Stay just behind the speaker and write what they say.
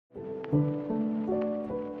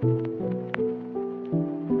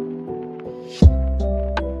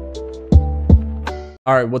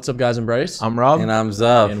All right, what's up, guys? I'm Bryce. I'm Rob. And I'm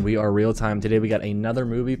Zuff. And we are Real Time. Today we got another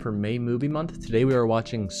movie for May Movie Month. Today we are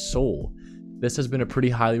watching Soul. This has been a pretty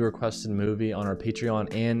highly requested movie on our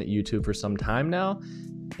Patreon and YouTube for some time now.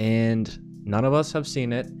 And none of us have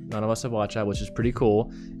seen it. None of us have watched that, which is pretty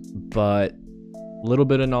cool. But a little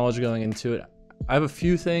bit of knowledge going into it. I have a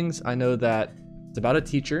few things. I know that it's about a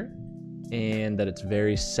teacher and that it's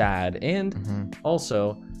very sad. And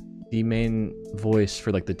also, the main voice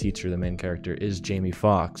for like the teacher, the main character, is Jamie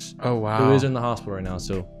Foxx. Oh wow. Who is in the hospital right now.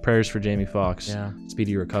 So prayers for Jamie Foxx. Yeah.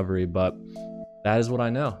 Speedy recovery. But that is what I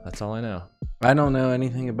know. That's all I know. I don't know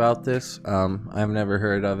anything about this. I've never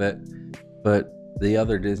heard of it. But the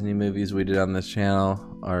other Disney movies we did on this channel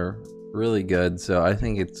are really good. So I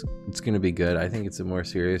think it's going to be good. I think it's a more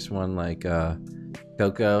serious one like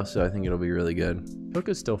Coco. So I think it'll be really good.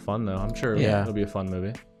 Coco's still fun though. I'm sure it'll be a fun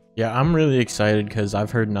movie. Yeah, I'm really excited because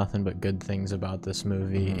I've heard nothing but good things about this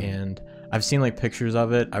movie, and I've seen like pictures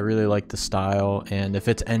of it. I really like the style, and if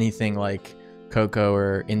it's anything like Coco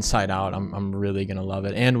or Inside Out, I'm really gonna love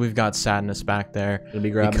it. And we've got sadness back there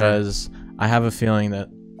because I have a feeling that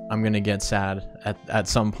I'm gonna get sad at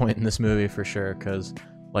some point in this movie for sure. Because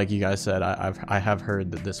like you guys said, I have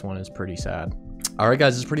heard that this one is pretty sad. All right,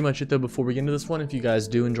 guys, that's pretty much it, though. Before we get into this one, if you guys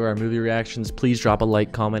do enjoy our movie reactions, please drop a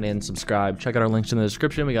like, comment, and subscribe. Check out our links in the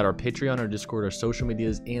description. We got our Patreon, our Discord, our social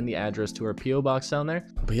medias, and the address to our P.O. box down there.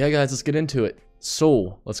 But yeah, guys, let's get into it.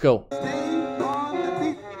 Soul, let's go.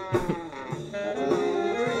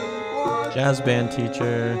 Jazz band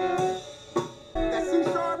teacher.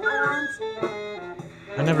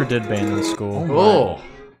 I never did band in school. Oh.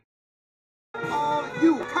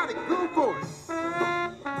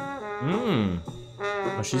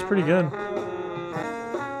 Oh, she's pretty good.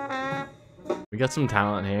 We got some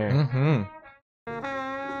talent here.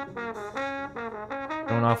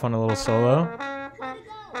 Going off on a little solo.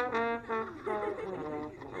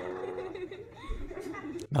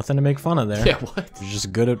 Nothing to make fun of there. Yeah, what? She's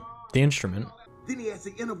just good at the instrument. Then he has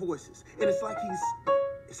the inner voices, and it's like he's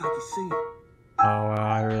singing. Oh,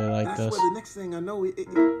 I really like this. The next thing I know,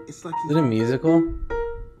 it's like Is it a musical?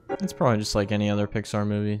 It's probably just like any other Pixar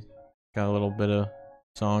movie. Got a little bit of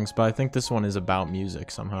songs, but I think this one is about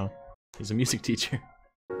music somehow. He's a music teacher.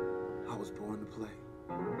 I was born to play.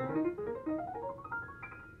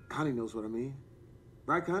 Connie knows what I mean.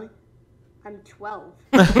 Right, Connie? I'm 12.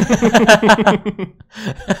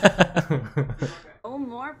 No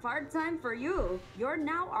more part-time for you. You're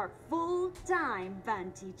now our full-time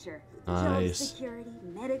band teacher. Nice. Job security,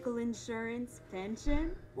 medical insurance,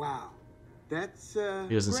 pension. Wow. That's,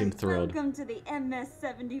 He doesn't seem thrilled. Welcome to the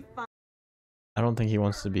MS-75. I don't think he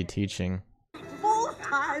wants to be teaching.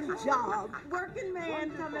 Full-time job. Working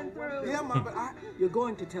man coming through. Yeah, Mom, but You're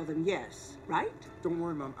going to tell them yes, right? don't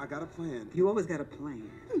worry, Mom. I got a plan. You always got a plan.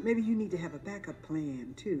 Maybe you need to have a backup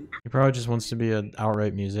plan, too. He probably just wants to be an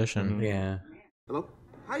outright musician. Yeah. Hello?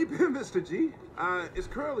 How you been, Mr. G? It's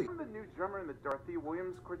Curly. I'm the new drummer in the Dorothea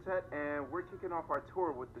Williams Quartet, and we're kicking off our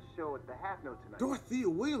tour with the show at the Half Note tonight. Dorothea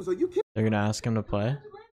Williams? Are you kidding? They're gonna ask him to play?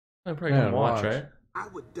 I'm probably gonna watch, right? I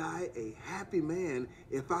would die a happy man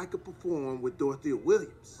if I could perform with Dorothea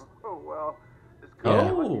Williams. Oh, well, it's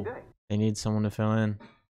Oh. They need someone to fill in.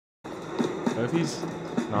 What if he's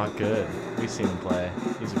not good? We've seen him play.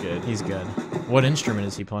 He's good. He's good. What instrument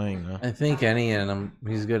is he playing though? I think any of them.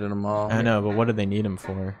 He's good at them all. I know, but what do they need him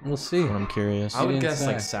for? We'll see. I'm curious. I would didn't guess say.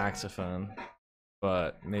 like saxophone,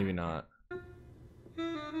 but maybe not.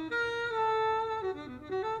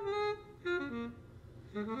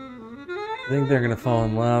 I think they're gonna fall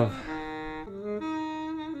in love.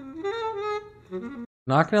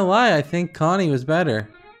 Not gonna lie, I think Connie was better.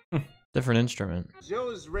 Different instrument. Joe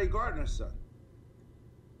is Ray Gardner's son.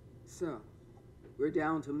 So, we're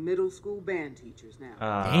down to middle school band teachers now.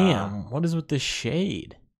 Damn, what is with this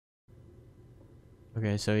shade?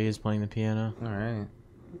 Okay, so he is playing the piano. All right.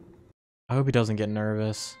 I hope he doesn't get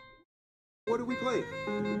nervous. What do we play?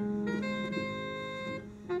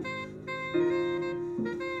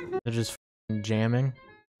 They're just f***ing jamming,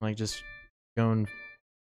 like just going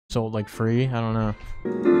so like free. I don't know.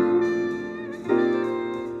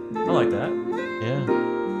 I like that. Yeah.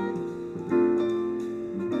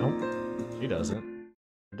 Nope. She doesn't.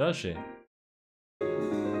 Or does she?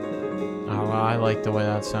 Oh, wow, I like the way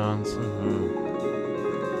that sounds.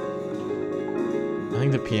 I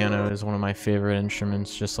think the piano is one of my favorite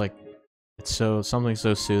instruments. Just like it's something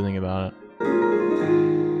so soothing about it.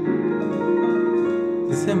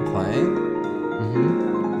 Is this him playing?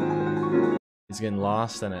 He's getting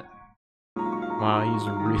lost in it. Wow, he's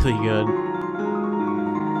really good.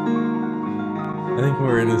 I think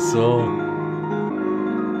we're in his soul.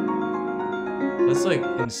 That's like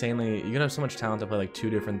insanely. You can have so much talent to play like 2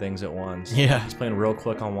 different things at once. Yeah. He's playing real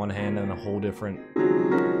quick on one hand and a whole different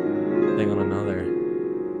thing on another.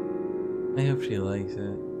 I hope she likes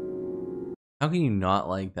it. How can you not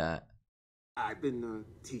like that? I've been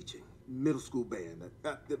teaching middle school band,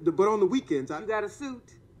 but on the weekends You got a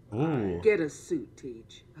suit? Ooh. Get a suit,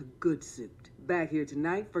 Teach. A good suit. Back here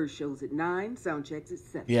tonight. First show's at 9. Sound checks at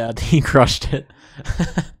 7. Yeah, he crushed it.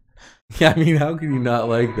 Yeah, I mean, how can you not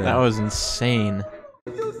like that? That was insane.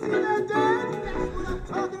 You see that, Dad? That's what I'm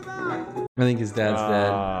talking about. I think his dad's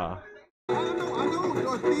dead. I know.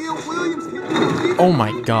 Dorothea Williams. Can you believe it? Oh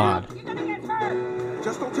my god. You're gonna get hurt.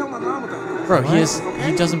 Just don't tell my mom about it. Bro, he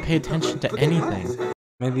doesn't pay attention to anything.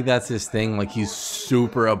 Maybe that's his thing. Like he's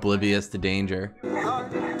super oblivious to danger.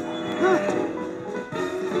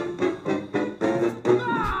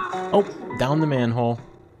 Oh, down the manhole.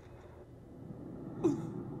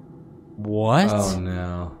 What? Oh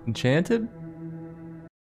no. Enchanted?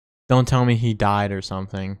 Don't tell me he died or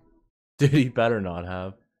something. Dude, he better not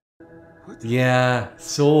have. Yeah,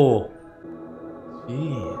 Soul.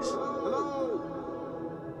 Jeez.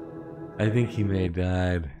 I think he may have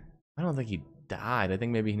died. I don't think he died. I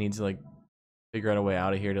think maybe he needs to like figure out a way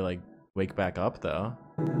out of here to like wake back up though.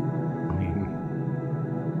 I mean,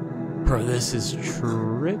 Bro, this is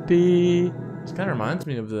trippy. This kind of reminds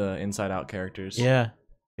me of the Inside Out characters. Yeah.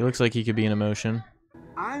 He looks like he could be in emotion.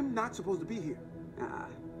 I'm not supposed to be here.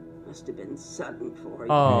 Must have been sudden for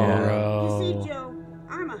you. Oh, Yeah. Bro. You see, Joe,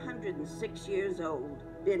 I'm 106 years old.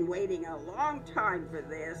 Been waiting a long time for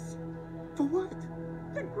this. For what?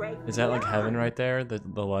 The great Is that like beyond. heaven right there? The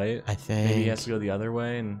light? I think. Maybe he has to go the other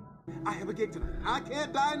way and I have a gig tonight. I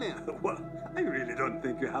can't die now. Well, I really don't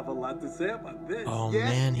think you have a lot to say about this. Oh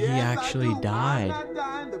man, he actually died. I'm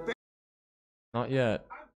not dying. not yet.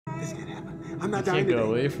 This can't happen. I'm not You dying can't go today.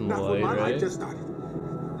 away from the Not light, when my right? life just started.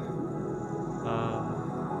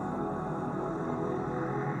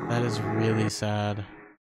 That is really sad.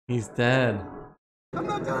 he's dead. I'm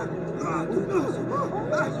not done.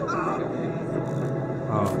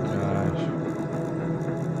 Oh gosh.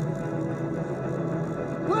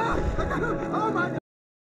 Oh my God.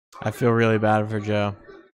 I feel really bad for Joe.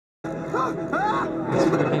 He's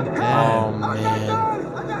freaking dead. Oh man.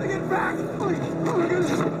 I gotta get back. Oh my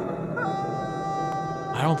goodness.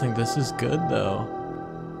 I don't think this is good though.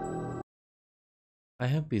 I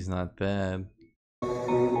hope he's not dead.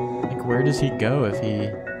 Like, where does he go if he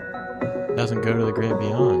doesn't go to the great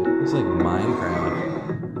beyond? It's like Minecraft.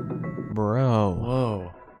 Bro.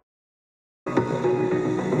 Whoa.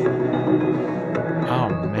 Oh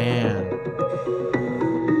man.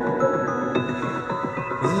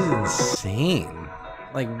 This is insane.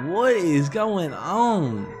 Like, what is going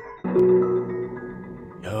on?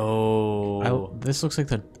 Yo. This looks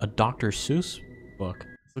like a Dr. Seuss book.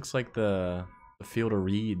 This looks like the Field of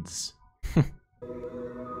Reeds.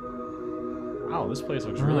 Wow, this place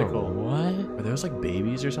looks really Bro, cool. What? Are those like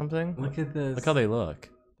babies or something? Look at this. Look how they look.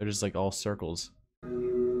 They're just like all circles.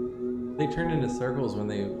 They turned into circles when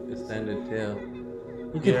they ascended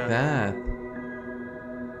too. Look Yeah. at that.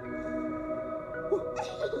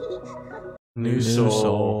 New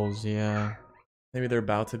souls, yeah. Maybe they're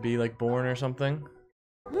about to be like born or something.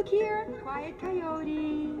 Look here, quiet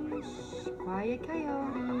coyote. Shh, quiet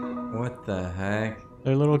coyote. What the heck?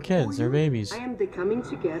 They're little kids, they're babies. I am the coming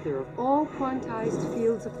together of all quantized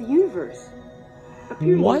fields of the universe. A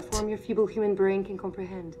period What? of form your feeble human brain can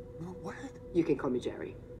comprehend. What? You can call me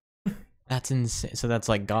Jerry. That's insane. So that's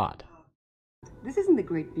like God. This isn't the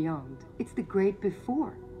great beyond. It's the great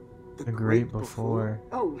before. The great before.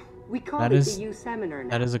 Oh, we call That it is- the U seminar now.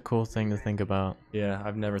 That is a cool thing to think about. Yeah,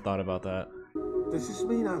 I've never thought about that. Does this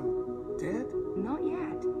mean I'm dead? Not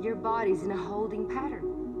yet. Your body's in a holding pattern.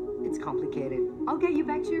 It's complicated. I'll get you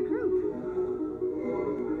back to your group.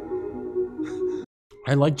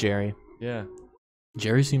 I like Jerry. Yeah.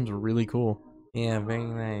 Jerry seems really cool. Yeah, very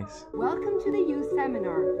nice. Welcome to the U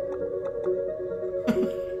seminar.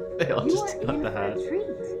 They all You just are got in the for hat. a treat.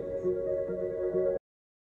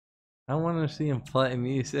 I want to see him play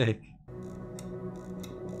music.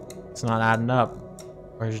 It's not adding up.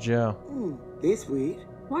 Where's Joe? This week.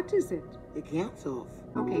 What is it? It counts off.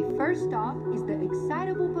 Okay, first off is the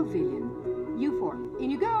excitable pavilion. You four. In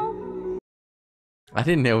you go. I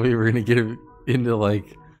didn't know we were gonna get into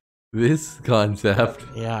like this concept.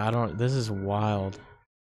 Yeah, I don't. This is wild.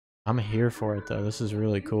 I'm here for it though. This is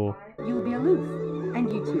really cool. You'll be aloof.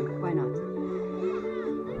 And you too. Why not?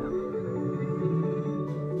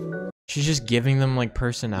 She's just giving them like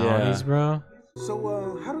personalities, Yeah. bro.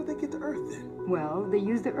 So, how do they get to Earth then? Well, they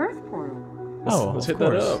use the Earth portal. Oh, let's of hit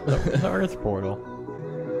that course. up. The Earth portal.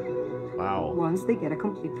 Wow. Once they get a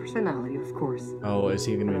complete personality, of course. Oh, is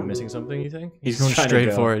he gonna be missing something, you think? He's going trying to straight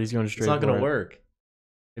go. for it. He's going straight It's not for gonna it. work.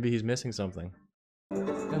 Maybe he's missing something.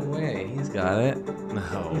 No way. He's got it.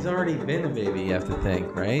 No. He's already been a baby, you have to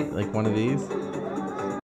think, right? Like one of these.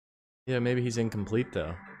 Yeah, maybe he's incomplete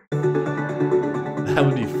though. That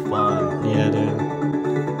would be fun. Yeah, dude.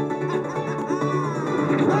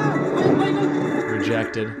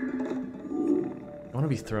 Rejected. I want to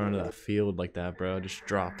be thrown into that field like that, bro. Just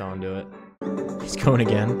dropped onto it. He's going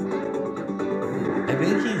again. I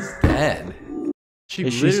think he's dead. She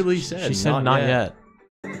She's- literally said, She said not yet.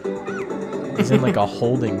 He's in like a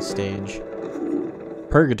holding stage.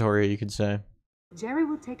 Purgatory, you could say. Jerry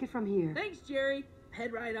will take it from here. Thanks, Jerry.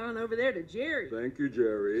 Head right on over there to Jerry. Thank you,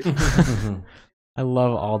 Jerry. I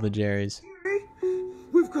love all the Jerrys.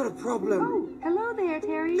 We've got a problem. Oh, hello there,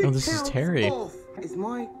 Terry. Oh, this is Counts Terry. off. It's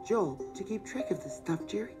my job to keep track of this stuff,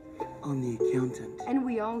 Jerry. I'm the accountant. And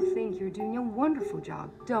we all think you're doing a wonderful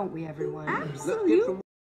job, don't we, everyone? Absolutely.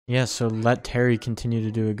 Yeah, so let Terry continue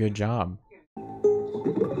to do a good job.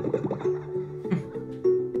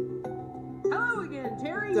 Hello again,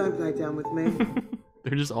 Terry. Don't play down with me.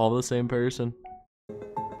 They're just all the same person.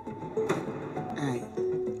 Hey,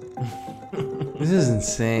 This is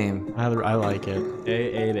insane. I like it.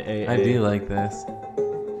 A to A. I do like this.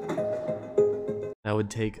 That would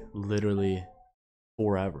take literally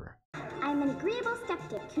forever. I'm an agreeable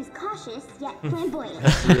skeptic who's cautious yet flamboyant.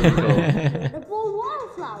 The bull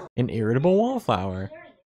wallflower. An irritable wallflower.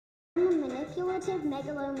 I'm a manipulative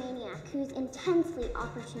megalomaniac who's intensely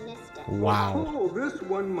opportunistic. Wow. oh, this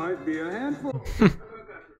one might be a handful.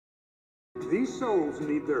 These souls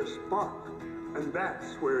need their spark, and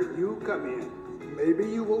that's where you come in. Maybe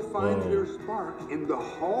you will find Whoa. your spark in the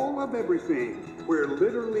Hall of Everything, where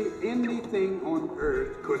literally anything on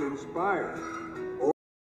Earth could inspire.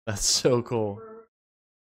 That's so cool.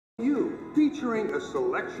 You, featuring a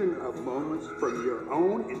selection of moments from your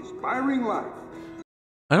own inspiring life.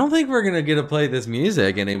 I don't think we're gonna get to play this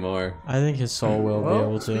music anymore. I think his soul will be Well,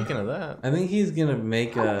 able to. speaking of that, I think he's gonna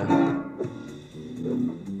make a.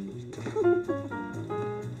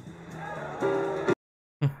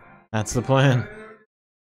 That's the plan.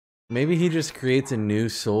 Maybe he just creates a new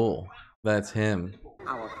soul. That's him.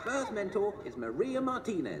 Our first mentor is Maria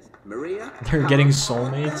Martinez. Maria, They're getting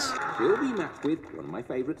soulmates. she'll be matched with one of my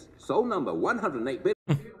favorites, soul number 108 bit.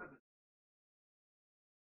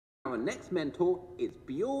 Our next mentor is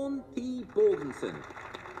Bjorn T. Borgensen.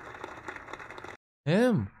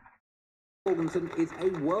 him. Borgensen is a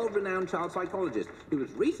world-renowned child psychologist who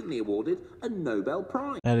was recently awarded a Nobel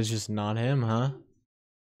Prize. That is just not him, huh?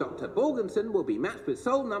 Dr. Borgensen will be matched with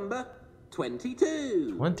soul number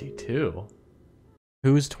 22. 22.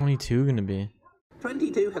 Who is 22 gonna be?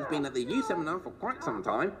 22 has been at the youth seminar for quite some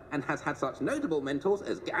time and has had such notable mentors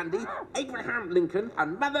as Gandhi, Abraham Lincoln,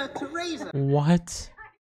 and Mother Teresa. What?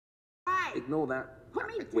 Ignore that.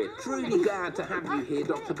 We're truly glad to have you here,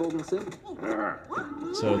 Dr.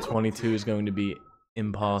 Borgensen. So 22 is going to be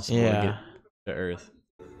impossible to Yeah. get to Earth.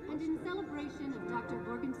 And in celebration of Dr.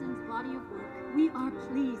 Borgensen's body of work, we are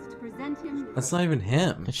pleased to present him. That's not even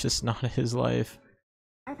him. It's just not his life.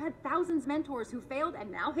 I've had thousands mentors who failed and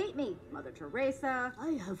now hate me. Mother Teresa.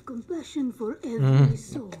 I have compassion for every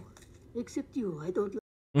soul. Except you, I don't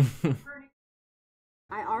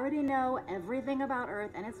I already know everything about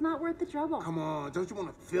Earth, and it's not worth the trouble. Come on, don't you want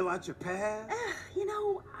to fill out your past? You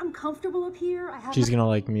know, I'm comfortable up here. I have She's gonna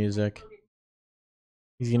like music.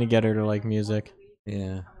 He's gonna get her to like music.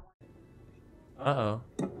 Yeah. Uh-oh.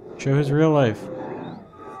 Show his real life.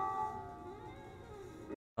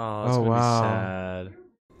 Oh, that's Oh, gonna wow. be sad.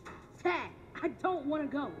 Dad, I don't want to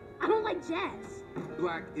go. I don't like jazz.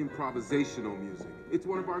 Black improvisational music. It's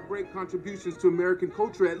one of our great contributions to American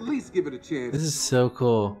culture. At least give it a chance. This is so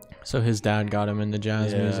cool. So his dad got him into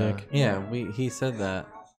jazz Yeah. music. Yeah, he said that.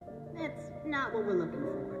 That's not what we're looking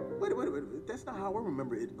for. Wait. That's not how I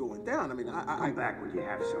remember it going down. I mean, I'm back when you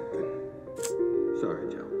have something. Sorry,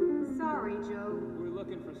 Joe. Sorry, Joe. We're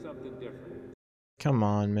looking for something different. Come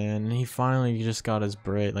on, man. He finally just got his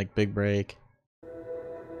break, like big break.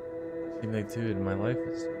 He'd be like, dude, my life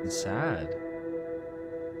is sad.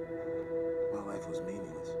 My life was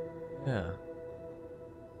meaningless. Yeah.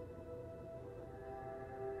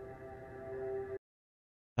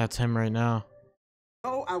 That's him right now.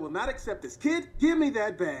 No, I will not accept this. Kid, give me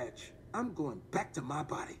that badge. I'm going back to my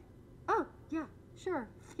body. Oh, yeah, sure.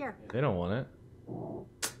 Here. They don't want it.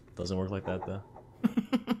 Doesn't work like that, though.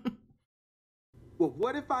 Well,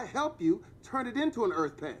 what if I help you turn it into an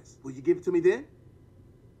Earth Pass? Will you give it to me then?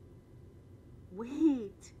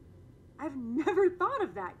 Wait. I've never thought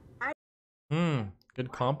of that.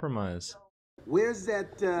 Good compromise. Where's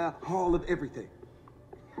that Hall of Everything?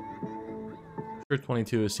 Sure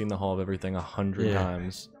 22 has seen the Hall of Everything 100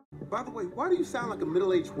 times. By the way, why do you sound like a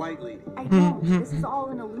middle-aged white lady? I don't. This is all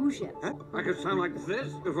an illusion. Huh? I could sound like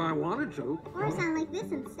this if I wanted to. Or sound like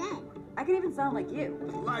this instead. I could even sound like you.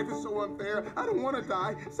 Life is so unfair. I don't want to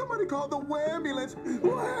die. Somebody call the ambulance.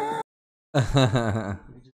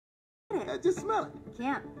 Just smell it.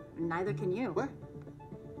 Can't. Neither can you. What?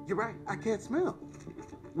 You're right. I can't smell.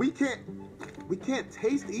 We can't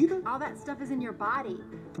taste either? All that stuff is in your body.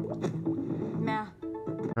 Nah.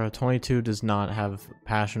 Bro, 22 does not have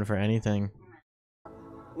passion for anything.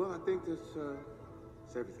 Well, I think that's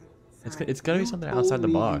everything. It's gotta be something outside the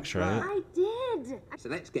box, right? I did. So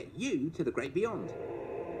let's get you to the great beyond.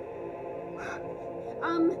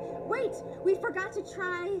 Wait. We forgot to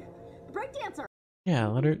try breakdancer. Yeah,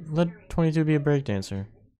 let 22 be a breakdancer.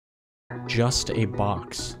 Just a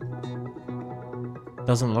box.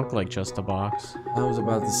 Doesn't look like just a box. I was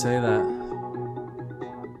about to say that.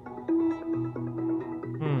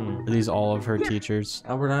 Are these all of her teachers?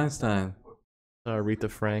 Albert Einstein. Aretha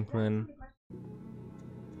Franklin.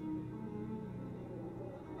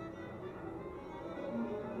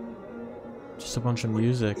 Just a bunch of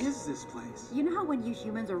music. What is this place? You know how when you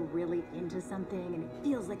humans are really into something and it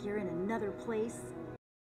feels like you're in another place?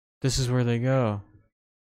 This is where they go.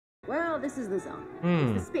 Well, this is the zone.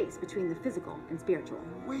 It's the space between the physical and spiritual.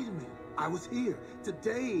 Wait a minute. I was here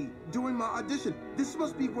today during my audition. This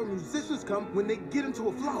must be where musicians come when they get into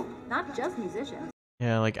a flow. Not just musicians.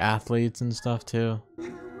 Yeah, like athletes and stuff too.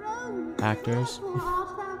 Actors.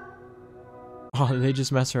 Oh, did they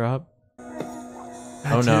just mess her up?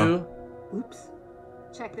 Oh no. Oops.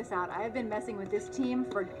 Check this out. I have been messing with this team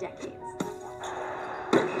for decades.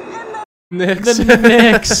 Knicks. The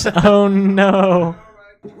Knicks! Oh no.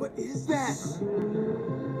 What is that?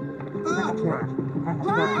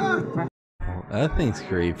 That thing's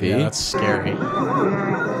creepy. Yeah, that's scary.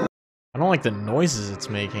 I don't like the noises it's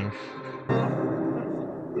making.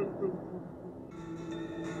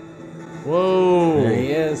 Whoa. There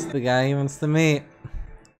he is, the guy he wants to meet.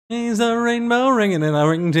 He's a rainbow ringing and a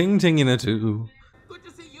ring ting ting and a two. Good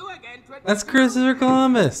to see you again, Trent. That's Christopher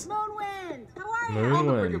Columbus. Moonwind! How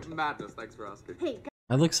are you? Moonwind. Madness, thanks for asking. Hey,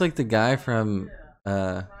 That looks like the guy from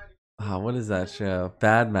what is that show?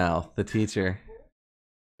 Bad Mouth, the teacher.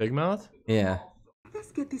 Big Mouth? Yeah.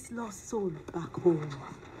 Let's get this lost soul back home.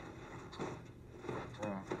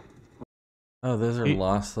 Oh, those are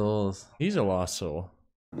lost souls. He's a lost soul.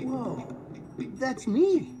 Whoa, that's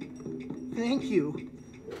me. Thank you.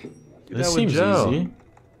 This with seems Joe. easy.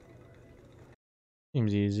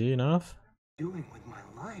 Seems easy enough. Doing with my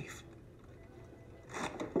life.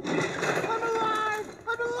 I'm alive!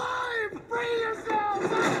 I'm alive! Free yourselves!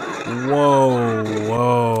 Whoa,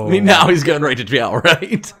 whoa. I mean, now he's going right to jail,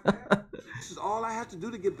 right? This is all I have to do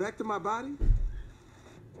to get back to my body?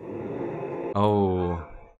 Oh.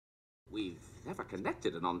 We've never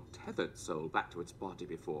connected an untethered soul back to its body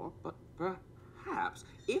before, but perhaps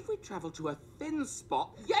if we travel to a thin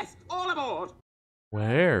spot, yes, all aboard!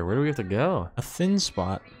 Where? Where do we have to go? A thin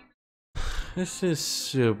spot. This is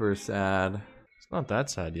super sad. It's not that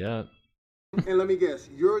sad yet. And let me guess,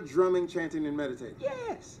 you're drumming, chanting, and meditating.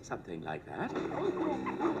 Yes, something like that.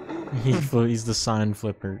 He's the sign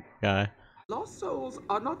flipper guy. Lost souls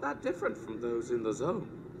are not that different from those in the zone.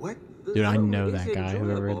 What? The Dude, I zone know is that guy,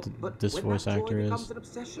 whoever enjoyable, but this when voice that joy actor is. becomes an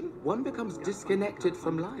obsession, one becomes disconnected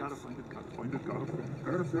from life.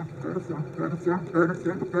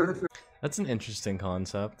 That's an interesting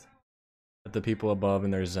concept. That the people above in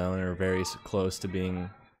their zone are very close to being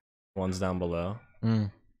ones down below.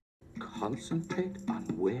 Concentrate on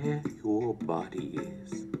where your body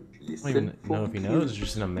is. I don't even know if he knows. It's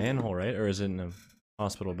just in a manhole, right? Or is it in a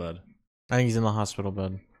hospital bed? I think he's in the hospital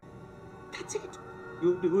bed. That's it.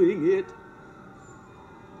 You're doing it.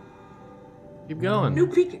 Keep going. No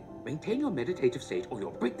peeking. Maintain your meditative state or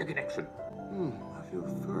you'll break the connection. I feel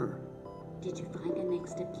fur. did you find a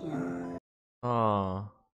next of kin? Aww.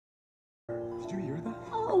 Did you hear that?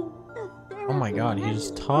 Oh, Oh my god, he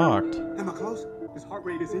just talked. Am I close? His heart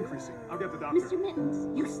rate is increasing. I'll get the doctor. Mr. Mittens,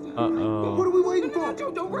 you stay. What Uh-oh. are we waiting for?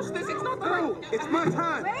 Don't rush this. It's not the No, it's my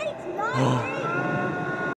time. Wait,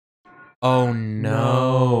 not Oh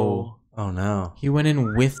no. Oh no. He went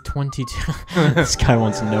in with 22. This guy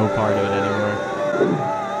wants no part of it anymore.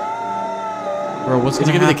 Bro, what's Is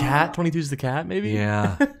it gonna gonna be happen? the cat? 22's the cat, maybe?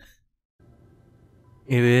 Yeah.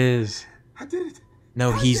 It is. I did it.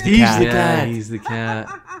 No, he's the He's cat. the Yeah, cat. he's the cat.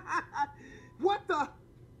 What the?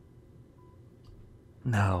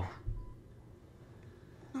 No.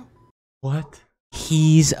 What?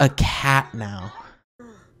 He's a cat now.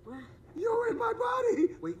 You're in my body.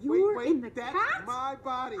 Wait, You're in the that's cat? my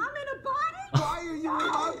body. I'm in a body? Why are you in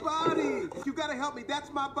my body? You gotta help me.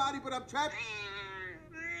 That's my body, but I'm trapped.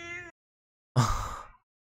 I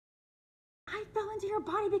fell into your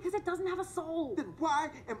body because it doesn't have a soul. Then why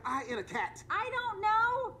am I in a cat? I don't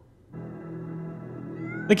know.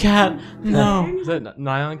 The cat. No. Is that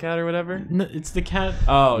Nyan Cat or whatever? No, it's the cat.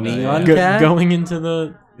 Oh, no. Neon Yeah. Cat? Going into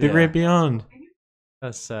the Yeah. great beyond.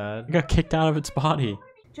 That's sad. It got kicked out of its body.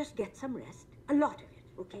 Just get some rest. A lot of it,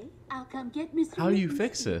 okay? I'll come get Mr. How do you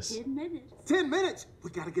Mittens fix in this? 10 minutes. 10 minutes. We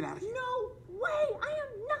gotta get out of here. No way! I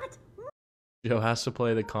am not. Joe has to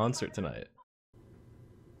play the concert tonight.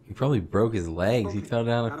 He probably broke his legs. He Okay, fell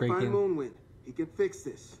down a gotta find freaking. Moonwind. He can fix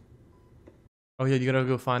this. Oh yeah, you gotta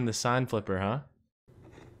go find the sign flipper, huh?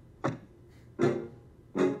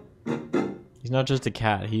 He's not just a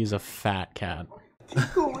cat. He's a fat cat.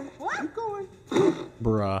 Keep going. Keep going.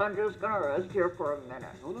 Bruh. I'm just gonna rest here for a minute.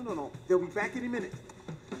 No. They'll be back any minute.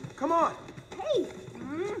 Come on. Hey!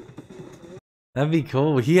 That'd be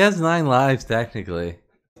cool. He has 9 lives technically.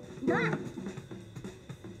 Now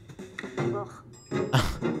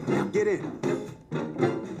get in.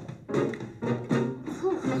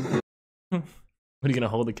 What, are you gonna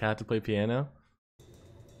hold the cat to play piano?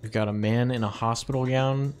 We've got a man in a hospital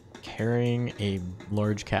gown carrying a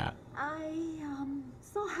large cat.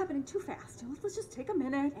 It's all happening too fast. Let's just take a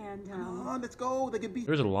minute and, Come on, let's go. They can be.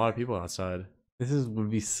 There's a lot of people outside. Would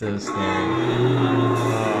be so scary.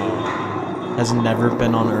 Has never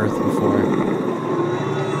been on Earth before.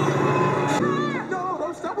 No,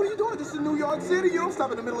 don't stop. What are you doing? This is New York City. You don't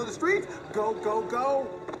stop in the middle of the street. Go, go, go.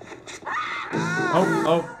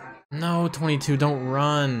 Oh. No, 22, don't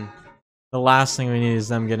run. The last thing we need is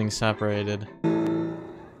them getting separated.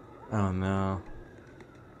 Oh no.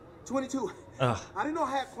 22. Ugh. I didn't know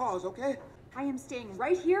I had claws, okay? I am staying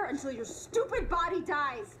right here until your stupid body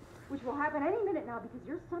dies. Which will happen any minute now because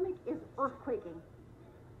your stomach is earthquaking.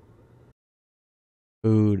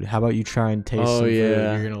 Food. How about you try and taste Oh, some food?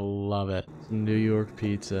 yeah. You're gonna love it. New York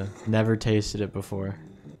pizza. Never tasted it before.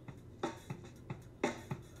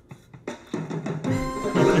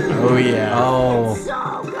 Oh yeah. Oh.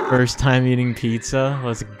 So good! First time eating pizza?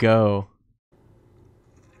 Let's go.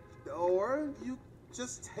 Or you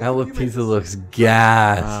just take That a few pizza minutes. looks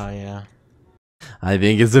gas. Oh yeah. I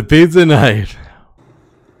think it's a pizza night.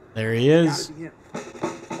 There he is. Gotta be him.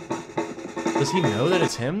 Does he know that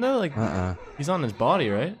it's him though? Like, Uh-uh. he's on his body,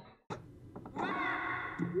 right?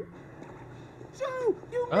 Joe,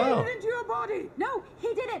 you made Oh. it into your body. No,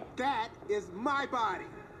 he didn't. That is my body.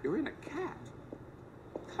 You're in a cat.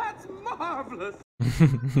 That's marvelous.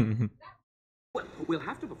 Well, we'll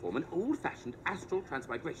have to perform an old-fashioned astral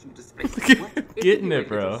transmigration to space. Getting it,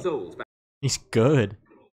 bro. Souls back. He's good.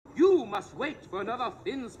 You must wait for another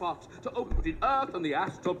thin spot to open between Earth and the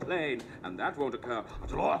astral plane, and that won't occur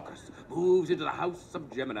until Orcus moves into the House of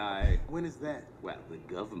Gemini. When is that? Well, the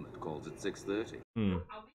government calls it 6:30.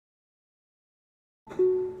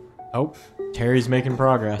 Oh, Terry's making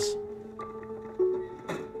progress.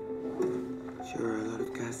 Sure, a lot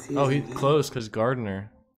of gas. Oh, he closed because Gardner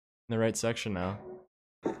in the right section now.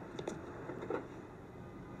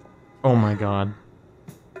 Oh my god.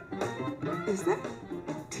 Is that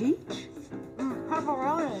Teach?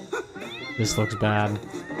 This looks bad.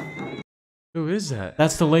 Who is that?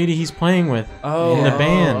 That's the lady he's playing with. Oh, in the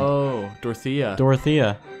band. Oh, Dorothea.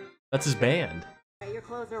 Dorothea. That's his band. Your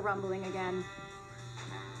clothes are rumbling again.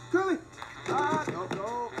 Curly.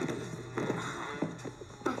 No.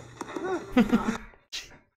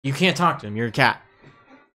 You can't talk to him. You're a cat.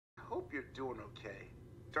 Hope you're doing okay.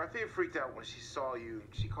 Dorothea freaked out when she saw you.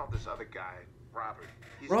 She called this other guy Robert.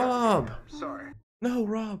 He's got Rob. the I'm sorry. No,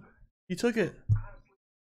 Rob. You took it.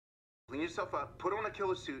 Clean yourself up, put on a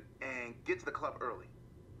killer suit, and get to the club early.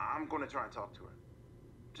 I'm going to try and talk to her.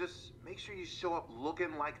 Just make sure you show up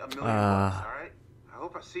looking like $1 million, alright? I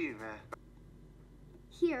hope I see you, man.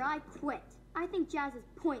 Here, I quit. I think jazz is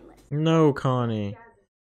pointless. No, Connie.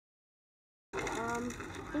 I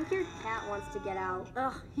think your cat wants to get out.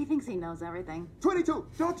 Ugh, he thinks he knows everything. 22.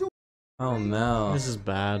 Don't you? Oh no. This is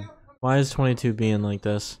bad. Why is 22 being like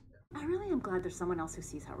this? I really am glad there's someone else who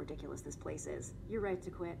sees how ridiculous this place is. You're right to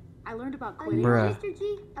quit. I learned about Oh, quitting. you know, Bruh. Mr.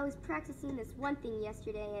 G, I was practicing this one thing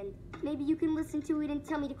yesterday, and maybe you can listen to it and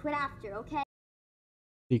tell me to quit after, okay?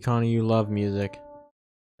 See, Connie, you love music.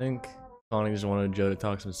 I think Connie just wanted Joe to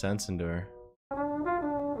talk some sense into her.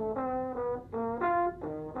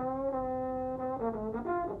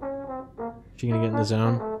 She gonna get in the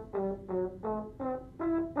zone?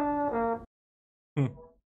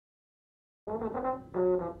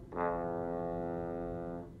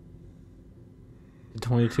 Did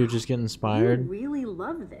 22 just get You inspired? really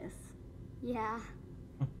love this. Yeah.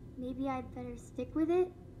 Maybe I'd better stick with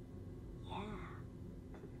it?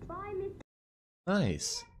 Yeah. Bye, Miss.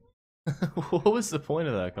 Nice. What was the point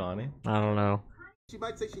of that, Connie? I don't know. She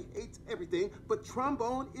might say she hates everything, but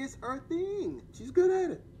trombone is her thing. She's good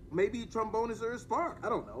at it. Maybe trombone is her spark. I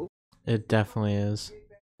don't know. It definitely is.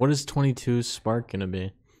 What is 22's spark gonna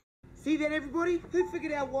be? See that, everybody? Who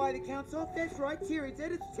figured out why the count's off? That's right, Terry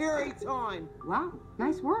did. It's Terry time. Wow,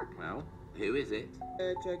 nice work. Well, who is it?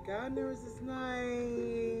 Chicano is his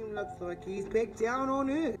name. Looks like he's back down on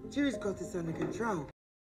it. Terry's got this under control.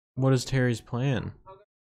 What is Terry's plan?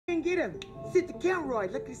 Can't get him. Sit the count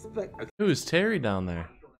right. Look at his split. Who's Terry down there?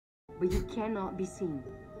 But you cannot be seen.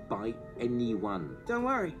 By anyone. Don't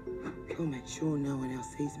worry. I'll make sure no one else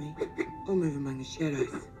sees me. I'll move among the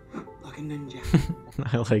shadows like a ninja.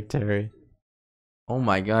 I like Terry. Oh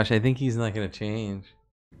my gosh, I think he's not gonna change.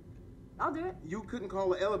 I'll do it. You couldn't call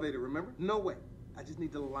the elevator, remember? No way. I just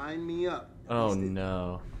need to line me up. Oh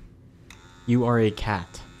no. You are a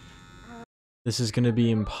cat. This is gonna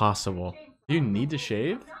be impossible. Do you need to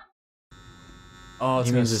shave? Oh, it's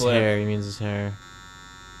He gonna means his slip. hair. He means his hair.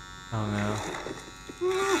 Oh no.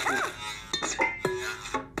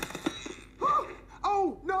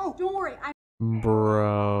 Oh, no! Don't worry, I.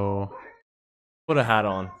 Bro. Put a hat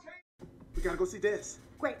on. We gotta go see Des.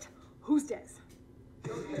 Great. Who's Des?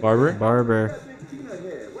 Barber? Barber.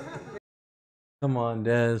 Come on,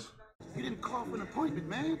 Des. You didn't call for an appointment,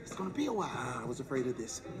 man. It's gonna be a while. I was afraid of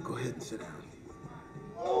this. Go ahead and sit down.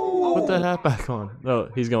 Put that hat back on. No,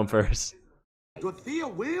 he's going first. Dorothea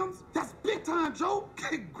Williams? That's big time, Joe.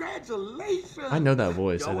 Congratulations. I know that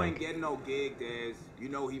voice, I Joe ain't think. getting no gig, Des. You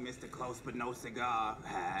know he missed a close but no cigar.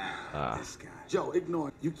 This guy. Joe, ignore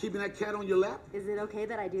it. You keeping that cat on your lap? Is it okay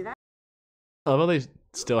that I do that? I love how they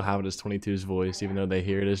still have it as 22's voice, even though they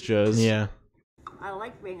hear it as Joe's. Yeah. I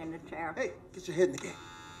like being in the chair. Hey, get your head in the game.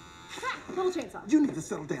 Total chainsaw. You need to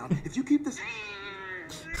settle down. If you keep this...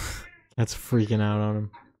 That's freaking out on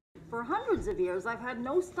him. For hundreds of years, I've had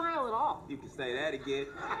no style at all. You can say that again.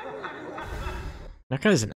 That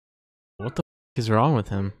guy's an. What the is wrong with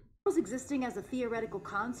him? I was existing as a theoretical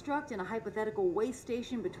construct in a hypothetical way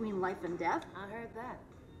station between life and death. I heard that.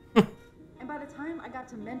 And by the time I got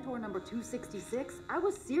to mentor number 266, I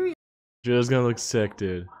was serious. Joe's gonna look sick,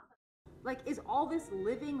 dude. Like, is all this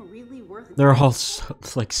living really worth it? They're all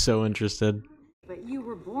so interested. But you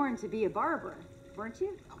were born to be a barber, weren't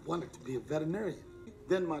you? I wanted to be a veterinarian.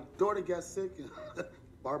 Then my daughter got sick, and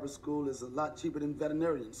barber school is a lot cheaper than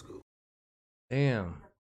veterinarian school. Damn.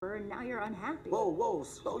 And now you're unhappy. Whoa,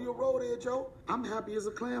 slow your roll there, Joe. I'm happy as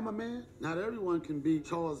a clam, my man. Not everyone can be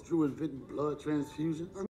Charles Drew inventing blood transfusions.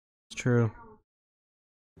 It's true.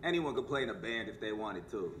 Anyone could play in a band if they wanted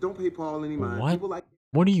to. Don't pay Paul any mind. What? People like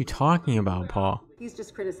What are you talking about, Paul? He's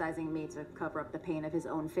just criticizing me to cover up the pain of his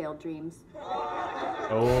own failed dreams.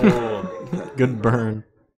 Oh. Good burn.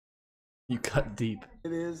 You cut deep.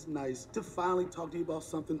 It is nice to finally talk to you about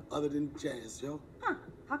something other than jazz, yo. Huh.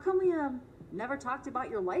 How come we, never talked about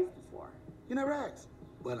your life before? You never asked,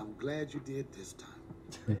 but I'm glad you did this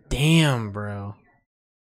time. Damn, bro.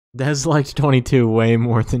 Des liked 22 way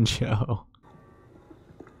more than Joe.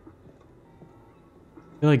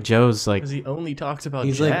 I feel like Joe's like. Because he only talks about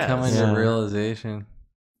He's jazz. like coming Yeah. to realization.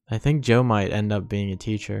 I think Joe might end up being a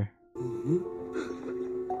teacher.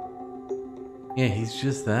 Yeah, he's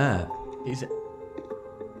just that. He's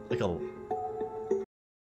like a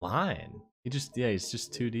line. He's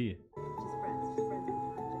just 2D.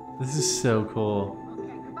 This is so cool.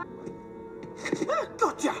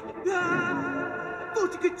 Gotcha!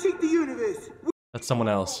 Thought you could cheat the universe. That's someone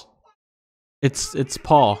else. It's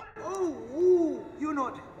Paul. Oh, you're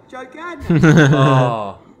not Joe Gardner.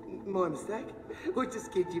 Oh. My mistake. We'll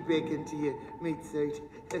just get you back into your meat suit.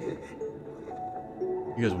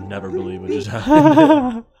 You guys would never believe what just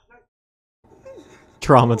happened.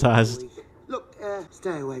 Traumatized. Look,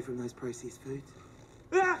 stay away from those processed foods.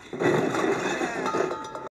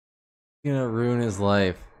 You're gonna ruin his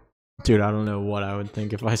life. Dude, I don't know what I would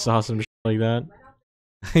think if I saw some shit like that.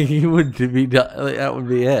 You would be that would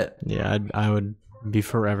be it. Yeah, I would be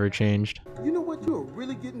forever changed. You know what? You're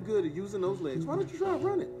really getting good at using those legs. Why don't you try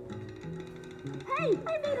running? Hey,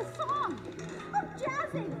 I made a song! I'm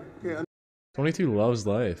jazzing! Yeah. 22 loves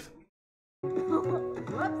life.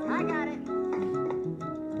 Whoops, I got it.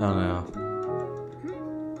 Oh no.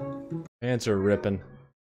 Pants are ripping.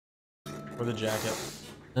 Or the jacket.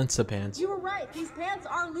 That's the pants. You were right. These pants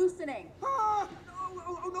are loosening. Oh,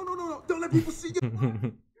 no. Don't let people see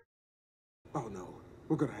you. Oh, no.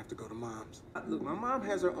 We're going to have to go to Mom's. Look, my mom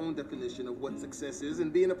has her own definition of what success is,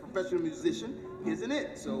 and being a professional musician isn't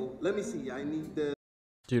it. So let me see. I need the...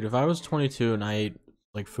 Dude, if I was 22 and I ate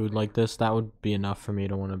like food like this, that would be enough for me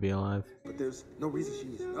to want to be alive. But there's no reason she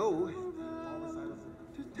needs to know.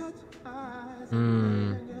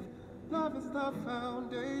 Love is the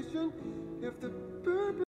foundation. If the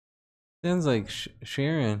sounds like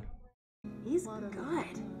Sharon. He's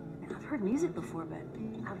good. I've heard music before, but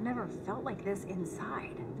I've never felt like this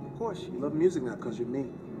inside. Of course, you love music now because you're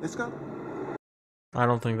me. Let's go. I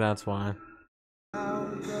don't think that's why.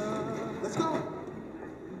 Let's go.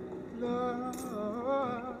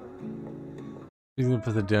 He's gonna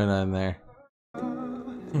put the donut in there.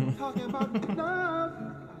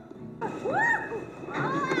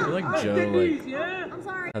 I feel like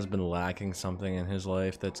Joe has been lacking something in his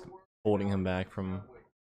life that's holding him back from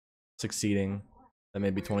succeeding that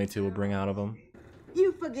maybe 22 will bring out of him.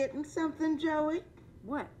 You forgetting something, Joey?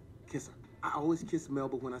 What? Kiss her. I always kiss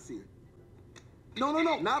Melba when I see her. No,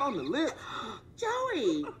 not on the lips.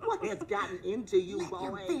 Joey, what has gotten into you,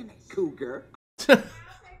 boy? Cougar.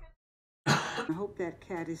 I hope that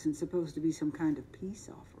cat isn't supposed to be some kind of peace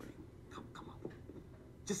offering. Come on.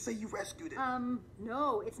 Just say you rescued it.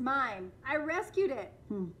 No, it's mine. I rescued it.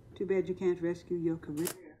 Too bad you can't rescue your career.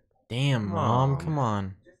 Damn, Mom, come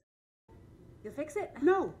on. You'll fix it?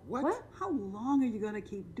 No. What? How long are you gonna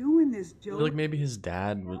keep doing this, I Joe? feel like maybe his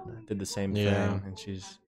dad did the same thing, and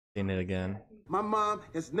she's seeing it again. My mom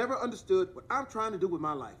has never understood what I'm trying to do with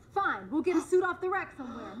my life. Fine, we'll get a suit off the rack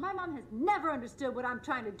somewhere. My mom has never understood what I'm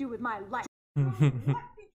trying to do with my life.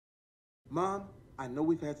 Mom, I know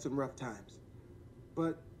we've had some rough times,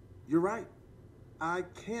 but you're right. I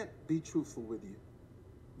can't be truthful with you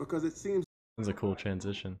because it seems It was a cool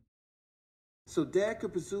transition. so Dad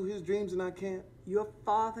could pursue his dreams and I can't. Your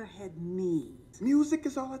father had me. Music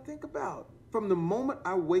is all I think about. From the moment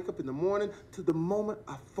I wake up in the morning to the moment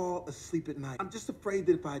I fall asleep at night. I'm just afraid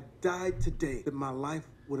that if I died today, that my life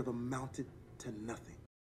would have amounted to nothing.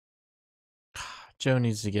 Joe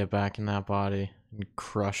needs to get back in that body and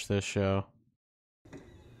crush this show.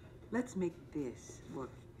 Let's make this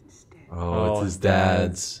work instead. Oh, it's his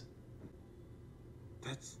dad's.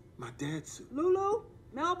 That's my dad's suit. Lulu,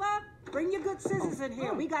 Melba, bring your good scissors in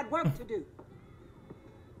here. We got work to do.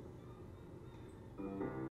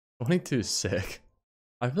 22 is sick.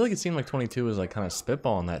 I feel like it seemed like 22 was like kind of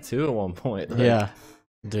spitballing that too at one point. Like, Yeah.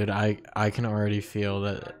 Dude, I can already feel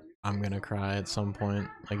that I'm gonna cry at some point.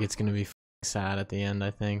 Like, it's gonna be sad at the end,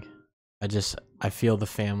 I think. I feel the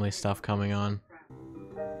family stuff coming on.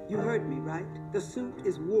 You heard me, right? The suit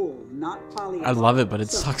is wool, not polyester. I love it, but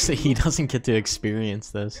it sucks that he doesn't get to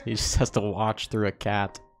experience this. He just has to watch through a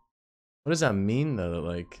cat. What does that mean though? That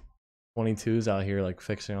like 22's out here like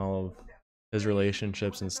fixing all of his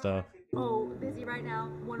relationships and stuff. Oh, busy right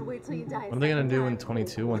now. Wanna wait till you die. What are they gonna do when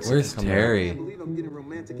 22 wants Where's to come Terry? I believe I'm getting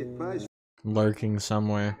romantic advice. Lurking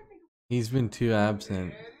somewhere. He's been too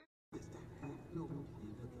absent.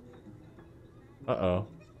 Uh-oh.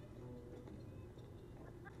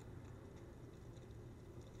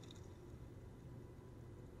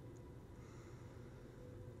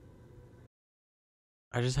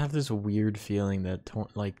 I just have this weird feeling that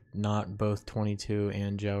like not both 22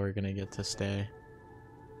 and Joe are gonna get to stay.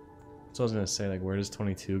 So I was gonna say, like, where does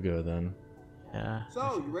 22 go then? Yeah.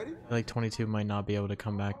 So, you ready? I feel like 22 might not be able to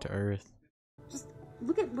come back to Earth. Just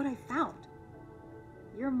look at what I found.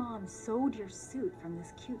 Your mom sewed your suit from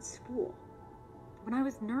this cute spool. When I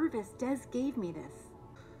was nervous, Des gave me this.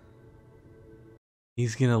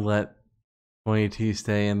 He's gonna let 22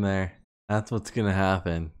 stay in there. That's what's gonna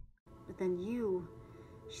happen. But then you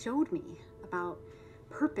showed me about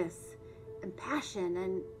purpose and passion,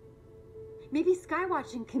 and maybe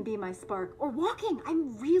skywatching can be my spark, or walking.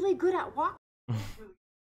 I'm really good at walking.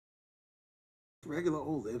 Regular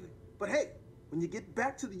old living. But hey, when you get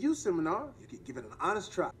back to the youth seminar, you can give it an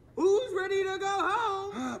honest try. Who's ready to go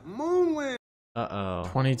home? Moonwind. Uh-oh.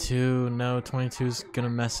 22, no, 22's gonna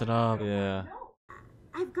mess it up. Yeah.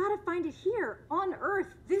 I've got to find it here, on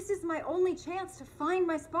Earth. This is my only chance to find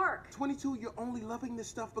my spark. 22, you're only loving this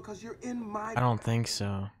stuff because you're in my... I don't think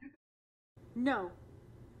so. No.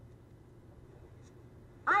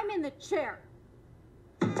 I'm in the chair.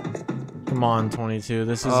 Come on, 22,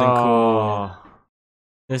 this isn't cool.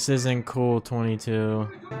 This isn't cool, 22.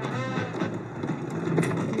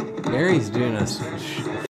 Terry's doing a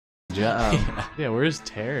job. Yeah, where's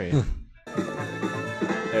Terry?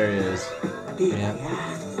 There he is. Yeah.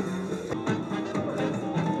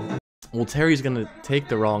 Well, Terry's gonna take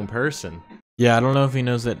the wrong person. Yeah, I don't know if he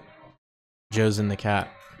knows that Joe's in the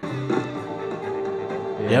cat.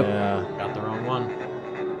 Yeah. Yep, got the wrong one.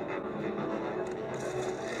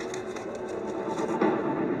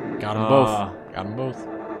 Got them both. Got them both.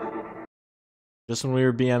 Just when we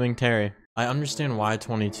were BMing Terry. I understand why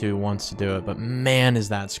 22 wants to do it, but man, is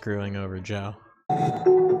that screwing over Joe. We're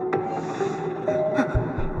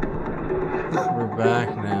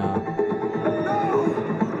back now.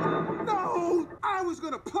 No! I was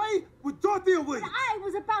gonna play with Dorothea Williams. I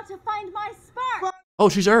was about to find my spark. Oh,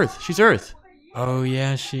 she's Earth. She's Earth. Oh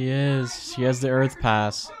yeah, she is. She has the Earth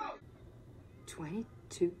pass.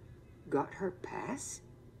 22 got her pass?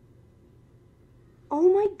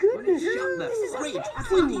 Oh my goodness! This is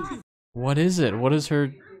amazing. What is it? What is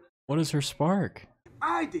her spark?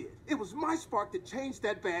 I did. It was my spark that changed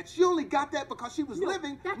that badge. She only got that because she was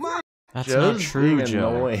living my... That's Joe's not true, being Joe.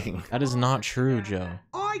 annoying. That is not true, Joe.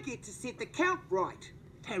 I get to set the count right.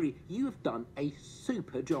 Terry, you have done a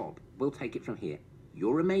super job. We'll take it from here.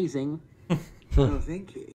 You're amazing. Oh,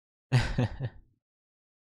 thank you. I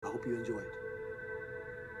hope you enjoy it.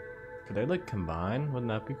 Could they like combine? Wouldn't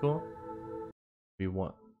that be cool? We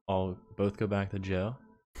want all both go back to Joe.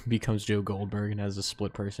 Becomes Joe Goldberg and has a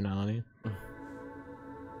split personality.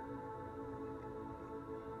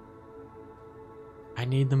 I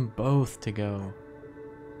need them both to go.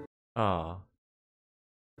 Ah.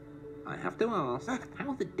 I have to ask,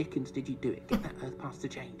 how the dickens did you do it? Get that Earth pass to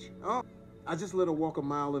change. Oh, I just let her walk a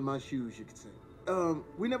mile in my shoes, you could say.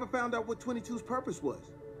 We never found out what 22's purpose was.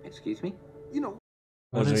 Excuse me? You know.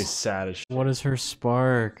 That was sad as shit. What is her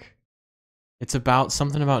spark? It's about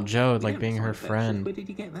something about Joe, like being her friend. Where did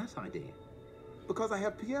you get that idea? Because I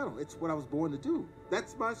have piano. It's what I was born to do.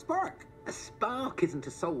 That's my spark. A spark isn't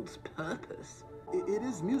a soul's purpose. It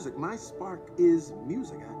is music. My spark is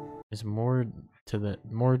music. There's more to that.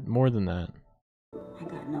 More than that. I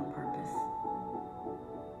got no purpose.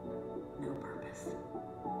 No purpose.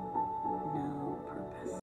 No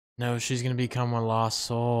purpose. No, she's gonna become a lost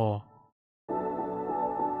soul.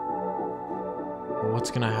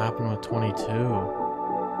 What's gonna happen with 22?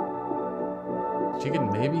 She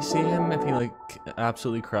could maybe see him if he like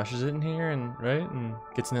absolutely crushes it in here and and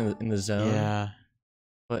gets in the zone. Yeah.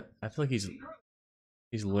 But I feel like he's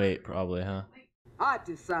late probably, huh? I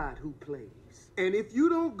decide who plays. And if you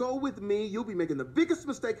don't go with me, you'll be making the biggest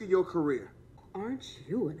mistake of your career. Aren't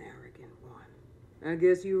you an arrogant one? I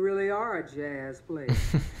guess you really are a jazz player.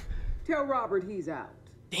 Tell Robert he's out.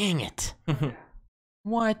 Dang it.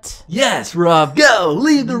 What? Yes, Rob, go!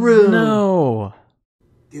 Leave the room! No!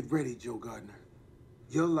 Get ready, Joe Gardner.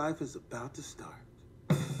 Your life is about to start.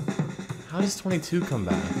 How does 22 come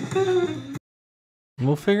back?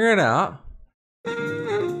 We'll figure it out.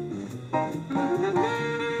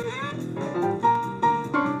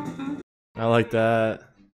 I like that.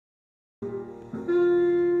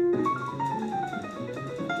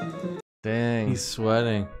 Dang. He's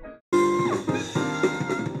sweating.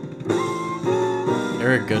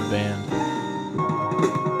 They're a good band.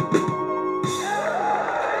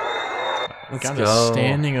 Let's Got go. a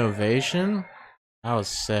standing ovation? That was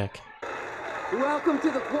sick. Welcome to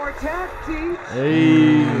the quartet, G.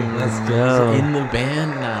 Hey, let's go. He's in the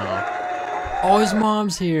band now. Oh, his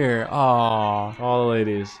mom's here. Aw. All the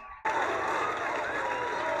ladies.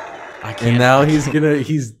 I can't. And now he's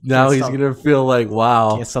gonna feel like,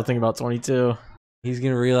 wow. Can't stop thinking about 22. He's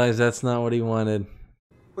gonna realize that's not what he wanted.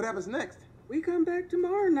 What happens next? We come back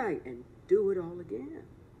tomorrow night and do it all again.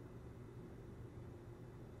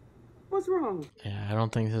 What's wrong? Yeah, I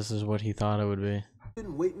don't think this is what he thought it would be. I've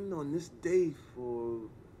been waiting on this day for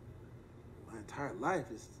my entire life.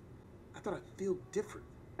 I thought I'd feel different.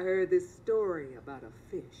 I heard this story about a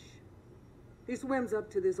fish. He swims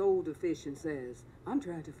up to this older fish and says, I'm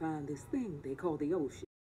trying to find this thing they call the ocean.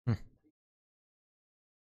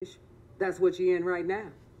 That's what you're in right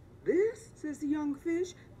now. This, says the young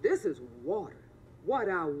fish, this is water. What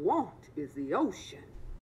I want is the ocean.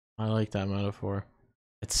 I like that metaphor.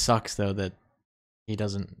 It sucks though that he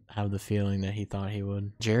doesn't have the feeling that he thought he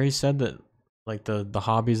would. Jerry said that like the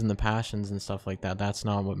hobbies and the passions and stuff like that, that's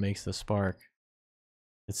not what makes the spark.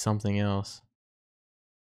 It's something else.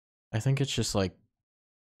 I think it's just like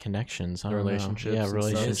connections. I don't Relationships. know. Yeah, and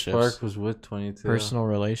relationships. Spark was with 22. Personal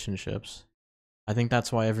relationships. I think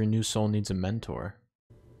that's why every new soul needs a mentor.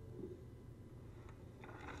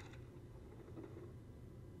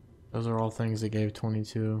 Those are all things that gave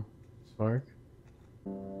 22 spark.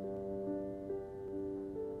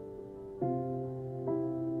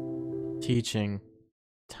 Teaching.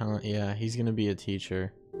 Talent. Yeah, he's gonna be a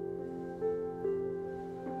teacher.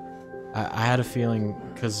 I had a feeling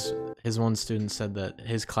because his one student said that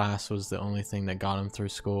his class was the only thing that got him through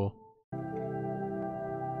school.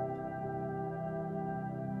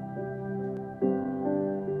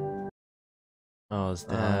 Oh, his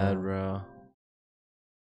dad, bro.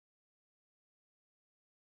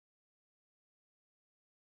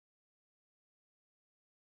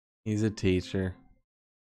 He's a teacher.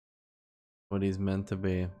 What he's meant to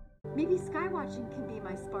be. Maybe skywatching can be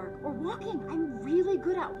my spark. Or walking. I'm really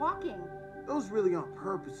good at walking. Those really aren't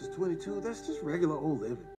purposes, 22. That's just regular old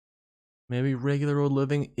living. Maybe regular old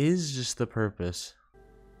living is just the purpose.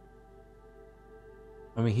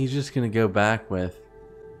 I mean, he's just gonna go back with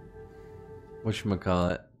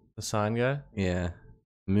whatchamacallit. The sign guy? Yeah.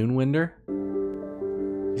 Moonwinder?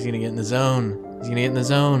 He's gonna get in the zone. He's gonna get in the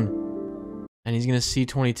zone. And he's gonna see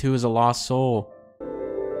 22 as a lost soul.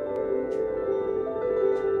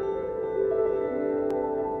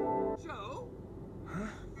 Joe? Huh?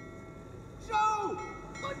 Joe!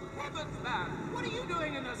 Good heavens, man! What are you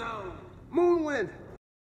doing in the zone? Moonwind!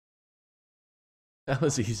 That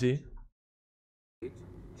was easy.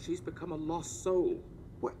 She's become a lost soul.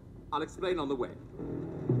 What? I'll explain on the way.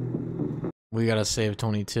 We gotta save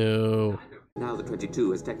 22. Now that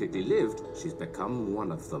 22 has technically lived, she's become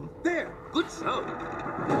one of them. There! Good show!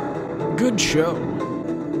 Good show.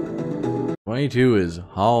 22 is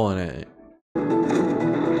hauling it.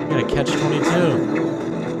 You gotta catch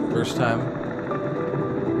 22. First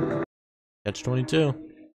time. Catch 22.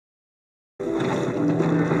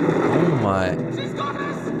 Oh my. She's got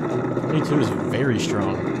us! 22 is very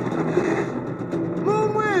strong.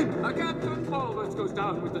 Moonwind! A Captain Walrus goes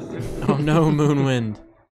down with the ship. Oh no, Moonwind.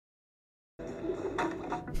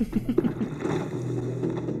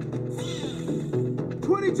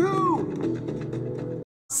 22!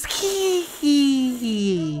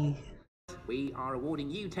 We are awarding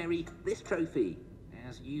you, Terry, this trophy,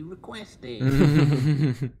 as you requested.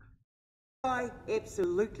 I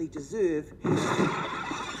absolutely deserve.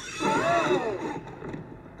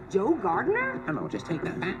 Joe Gardner? And I'll just take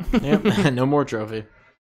that back. Yep, no more trophy.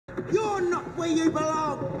 You're not where you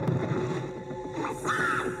belong.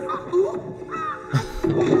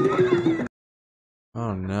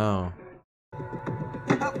 Oh no.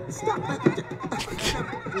 Stop!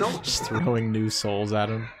 No. Just throwing new souls at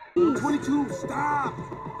him. 22, stop!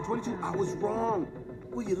 22, I was wrong.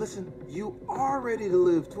 Will you listen? You are ready to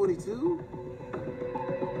live, 22.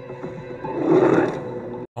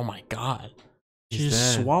 Oh my god. She He's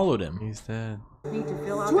just dead. swallowed him. He's dead. Need to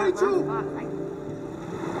fill out 22. that last box.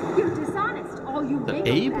 You're dishonest. All you The make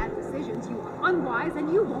ape? are bad decisions. You are unwise,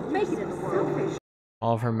 and you won't make it in the world. Selfish.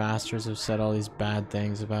 All of her masters have said all these bad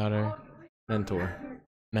things about her. Mentor.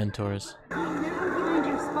 Mentors. Now you find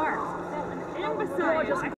your spark. An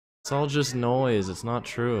imbecile. It's all just noise. It's not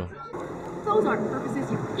true. Those aren't purposes,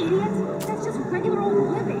 you idiot. That's just regular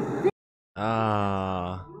old living.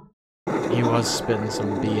 Ah. He was spitting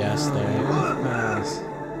some BS there.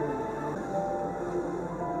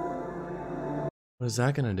 What is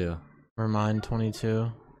that gonna do? Remind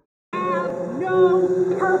 22. Have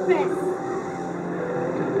no purpose.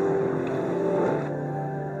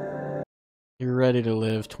 You're ready to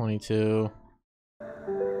live, 22.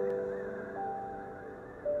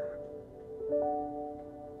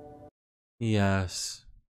 Yes.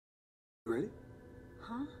 Ready?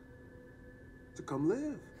 Huh? To come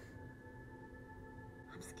live.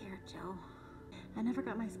 I'm scared, Joe. I never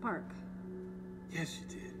got my spark. Yes, you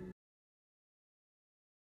did.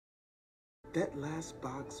 That last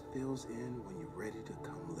box fills in when you're ready to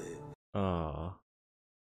come live. Ah.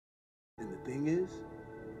 And the thing is,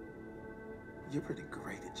 you're pretty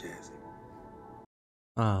great at jazzing.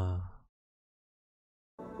 Ah.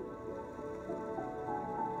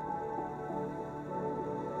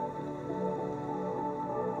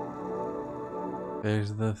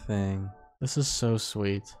 There's the thing. This is so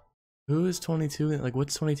sweet. Who is 22? Like,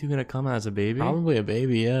 what's 22 gonna come as a baby? Probably a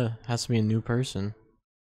baby, yeah. Has to be a new person.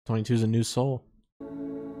 22 is a new soul. But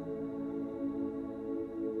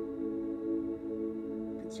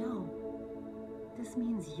Joe, this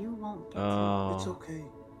means you won't get Oh. It's okay.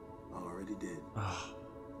 I already did. Oh.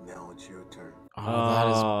 Now it's your turn. Oh, that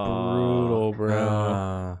is brutal,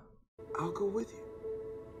 bro. I'll go with you.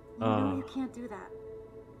 You know you can't do that.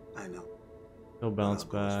 I know. He'll bounce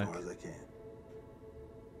But I'll back. go as far as I can.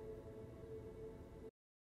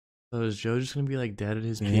 So is Joe just gonna be like dead at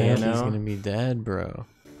his Yeah, piano? he's gonna be dead, bro.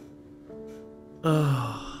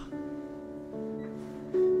 Ugh.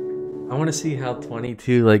 I want to see how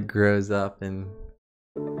 22 like grows up and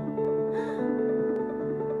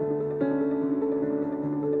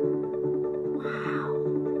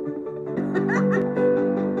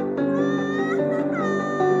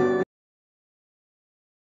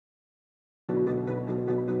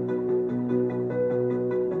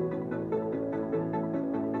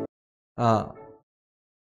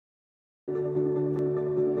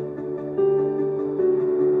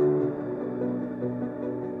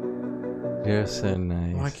you're so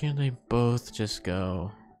nice. Why can't they both just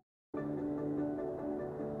go?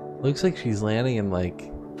 Looks like she's landing in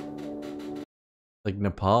like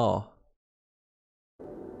Nepal.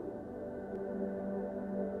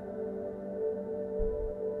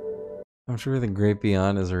 I'm sure the Great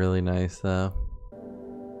Beyond is really nice though.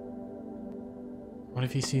 What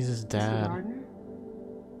if he sees his dad? Mr. Gardner?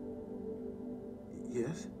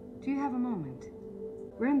 Yes? Do you have a moment?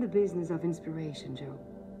 We're in the business of inspiration, Joe,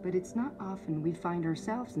 but it's not often we find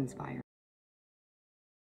ourselves inspired.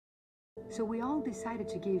 So we all decided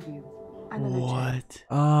to give you another chance. What?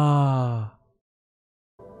 Ah.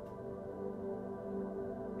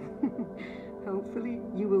 Hopefully,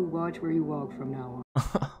 you will watch where you walk from now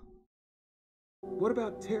on. What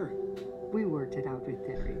about Terry? We worked it out with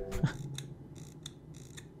Terry.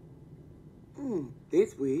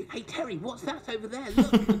 It's weird. Hey, Terry, what's that over there?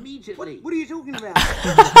 Look, immediately. What are you talking about?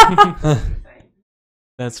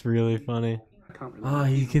 That's really funny. Oh,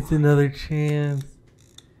 he gets another chance.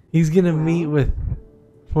 He's gonna meet with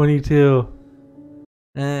 22.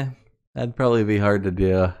 That'd probably be hard to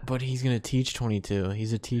do. But he's gonna teach 22.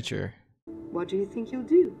 He's a teacher. What do you think you'll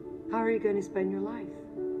do? How are you going to spend your life?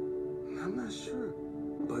 I'm not sure,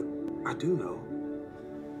 but I do know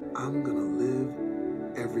I'm gonna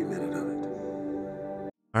live every minute of it.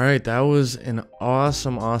 All right, that was an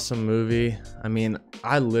awesome movie. I mean,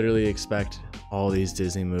 I literally expect all these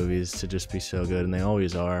Disney movies to just be so good, and they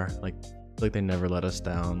always are. Like they never let us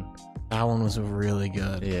down. That one was really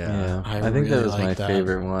good. Yeah, I think really that was my liked that.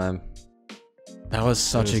 favorite one. That was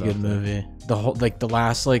such a good movie. The whole the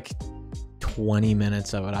last 20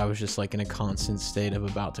 minutes of it, I was just in a constant state of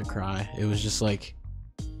about to cry. It was just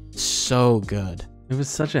so good. It was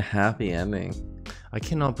such a happy ending. I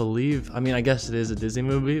cannot believe. I mean, I guess it is a Disney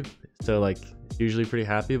movie, so usually pretty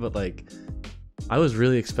happy. But I was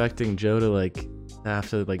really expecting Joe to have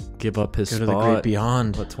to give up his Go spot. to the Great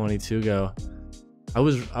Beyond. Let 22 go. I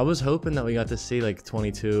was hoping that we got to see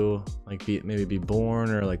 22 maybe be born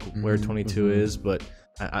or where 22 is, but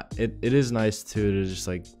it is nice to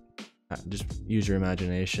just use your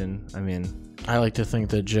imagination. I mean, I like to think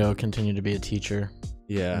that Joe continued to be a teacher.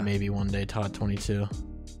 Yeah. And maybe one day taught 22.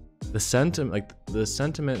 The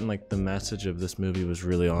sentiment and the message of this movie was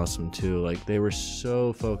really awesome too. They were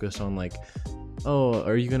so focused on oh,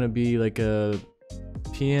 are you gonna be a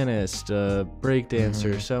pianist, break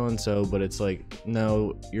dancer, so and so? But it's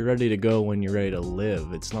no, you're ready to go when you're ready to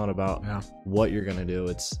live. It's not about what you're gonna do.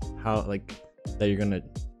 It's how that you're gonna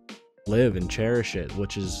live and cherish it,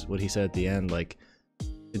 which is what he said at the end.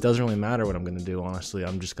 It doesn't really matter what I'm gonna do, honestly.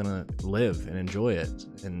 I'm just gonna live and enjoy it.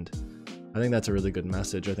 And I think that's a really good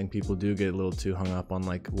message. I think people do get a little too hung up on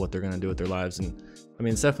what they're gonna do with their lives, and I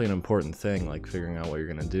mean, it's definitely an important thing, figuring out what you're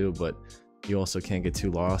gonna do, but you also can't get too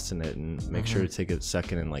lost in it, and make sure to take a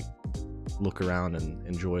second and look around and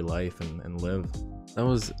enjoy life and live. That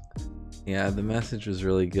was, yeah, the message was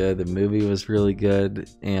really good. The movie was really good,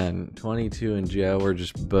 and 22 and Joe were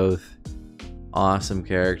just both awesome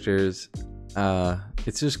characters.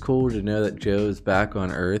 It's just cool to know that Joe is back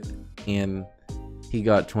on Earth, and he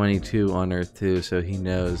got 22 on Earth too, so he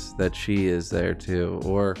knows that she is there too.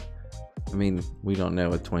 Or, I mean, we don't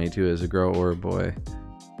know if 22 is a girl or a boy,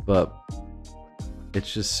 but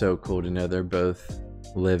it's just so cool to know they're both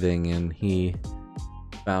living, and he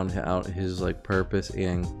found out his purpose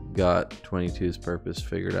and got 22's purpose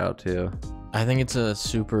figured out too. I think it's a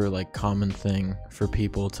super common thing for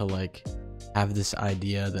people to have this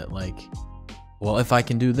idea that well, if I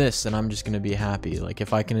can do this, then I'm just gonna be happy.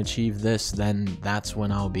 If I can achieve this, then that's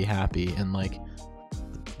when I'll be happy. And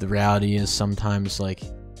the reality is sometimes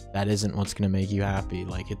that isn't what's gonna make you happy.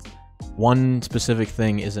 It's one specific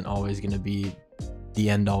thing isn't always gonna be the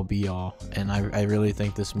end all be all. And I really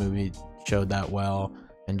think this movie showed that well,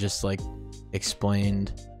 and just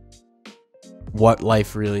explained what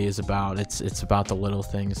life really is about. It's about the little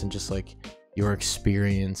things, and just your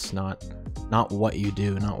experience, not what you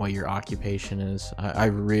do, not what your occupation is. I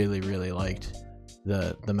really liked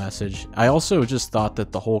the message. I also just thought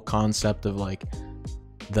that the whole concept of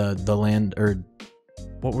the land, or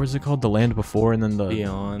what was it called, the land before and then the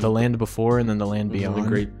beyond, the land before and then the land beyond, the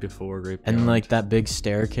great before, great beyond. And that big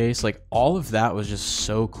staircase, all of that was just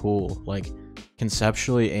so cool,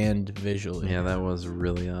 conceptually and visually. Yeah, that was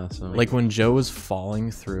really awesome. When Joe was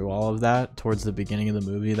falling through all of that towards the beginning of the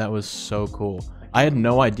movie, that was so cool. I had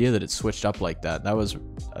no idea that it switched up like that. That was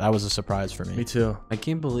a surprise for me. Me too. I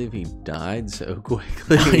can't believe he died so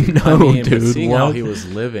quickly. I know, dude. But seeing how he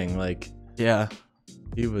was living, yeah,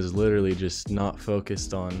 he was literally just not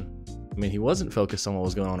focused on. I mean, he wasn't focused on what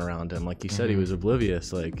was going on around him. Like you said, he was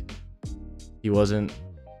oblivious. He wasn't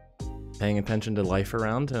paying attention to life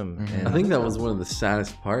around him. And I think that was one of the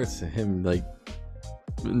saddest parts to him,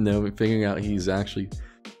 figuring out he's actually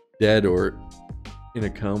dead or in a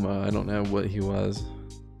coma. I don't know what he was.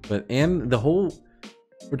 But and the whole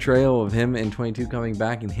portrayal of him in 22 coming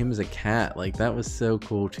back and him as a cat, like that was so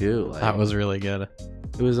cool too. Like, That was really good.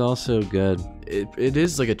 it was also good. It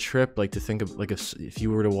is like a trip, like to think of like if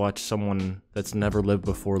you were to watch someone that's never lived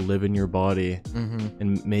before live in your body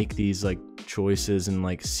and make these like choices and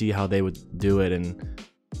like see how they would do it and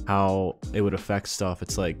how it would affect stuff.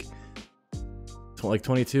 It's like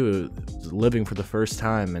 22 living for the first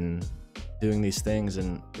time and doing these things,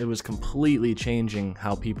 and it was completely changing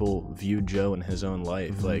how people viewed Joe in his own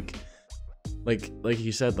life. Like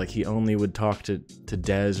he said, like he only would talk to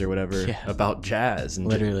Dez or whatever about jazz, and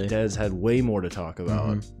Literally. Dez had way more to talk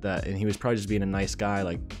about that, and he was probably just being a nice guy,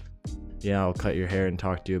 like, yeah, I'll cut your hair and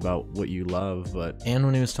talk to you about what you love. But And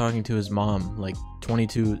when he was talking to his mom, like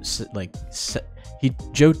 22, like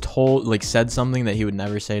Joe said something that he would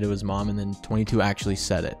never say to his mom, and then 22 actually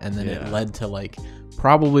said it, and then it led to like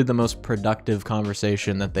probably the most productive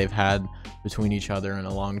conversation that they've had between each other in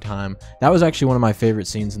a long time. That was actually one of my favorite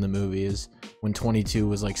scenes in the movie, is when 22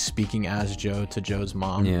 was like speaking as Joe to Joe's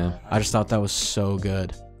mom. Yeah, I just thought that was so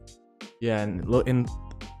good. yeah, and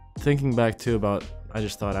thinking back too about, I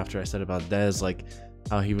just thought after I said about Dez, like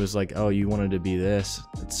how he was like, oh, you wanted to be this,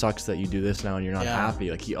 it sucks that you do this now and you're not happy.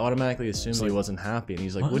 Like he automatically assumed he wasn't happy, and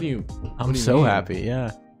he's like, what do you I'm do you so mean? happy.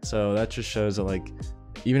 Yeah. So that just shows that like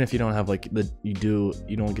even if you don't have like you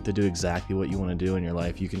don't get to do exactly what you want to do in your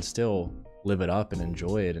life, you can still live it up and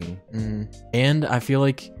enjoy it. And And I feel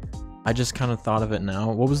like I just kind of thought of it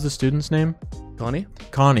now. What was the student's name? Connie?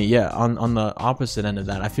 Connie, yeah. On the opposite end of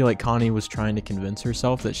that, I feel like Connie was trying to convince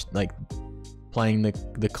herself that like playing the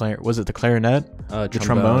clarinet, the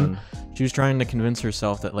trombone. She was trying to convince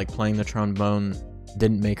herself that like playing the trombone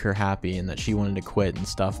didn't make her happy and that she wanted to quit and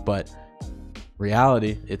stuff. But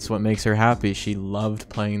reality, it's what makes her happy. She loved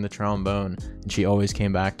playing the trombone and she always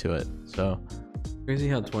came back to it. So crazy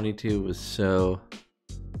how 22 was so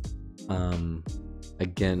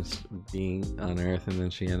against being on Earth, and then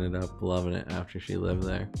she ended up loving it after she lived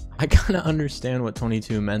there. I kind of understand what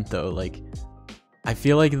 22 meant though. Like I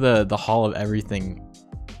feel like the Hall of Everything,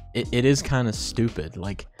 it is kind of stupid.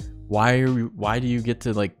 Like why do you get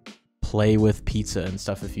to like play with pizza and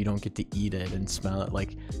stuff if you don't get to eat it and smell it?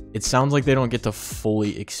 Like it sounds like they don't get to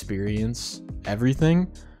fully experience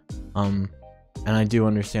everything. And I do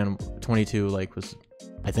understand 22 like was,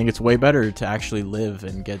 I think it's way better to actually live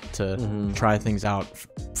and get to try things out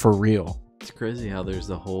for real. It's crazy how there's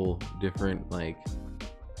a whole different like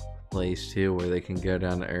place too where they can go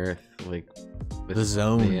down to Earth, like with the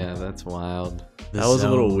zone. Yeah, that's wild. That was a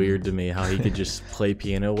little weird to me, how he could just play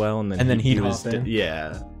piano well and then he'd was hop in.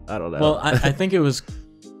 Yeah, I don't know. Well, I think it was.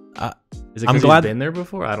 Is it I'm 'cause glad he's been there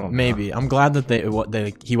before? I don't know. Maybe. I'm glad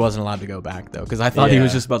that he wasn't allowed to go back though, because I thought he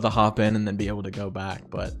was just about to hop in and then be able to go back.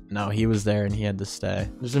 But no, he was there and he had to stay.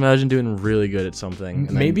 Just imagine doing really good at something.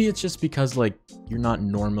 And Maybe it's just because like you're not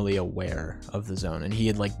normally aware of the zone, and he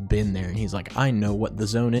had like been there and he's like, I know what the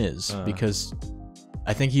zone is, because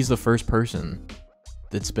I think he's the first person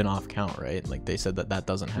that's been off count, right? Like they said that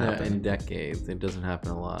doesn't happen. Yeah, in decades. It doesn't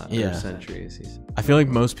happen a lot. Yeah. Or centuries. I feel like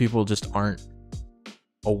most people just aren't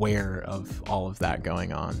aware of all of that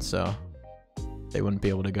going on, so they wouldn't be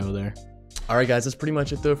able to go there. All right, guys, that's pretty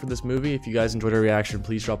much it though for this movie. If you guys enjoyed our reaction,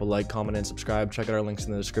 please drop a like, comment, and subscribe. Check out our links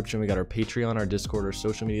in the description. We got our Patreon, our Discord, our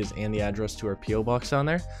social medias, and the address to our PO box down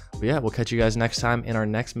there. But yeah, we'll catch you guys next time in our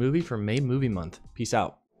next movie for May Movie Month. Peace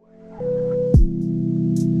out.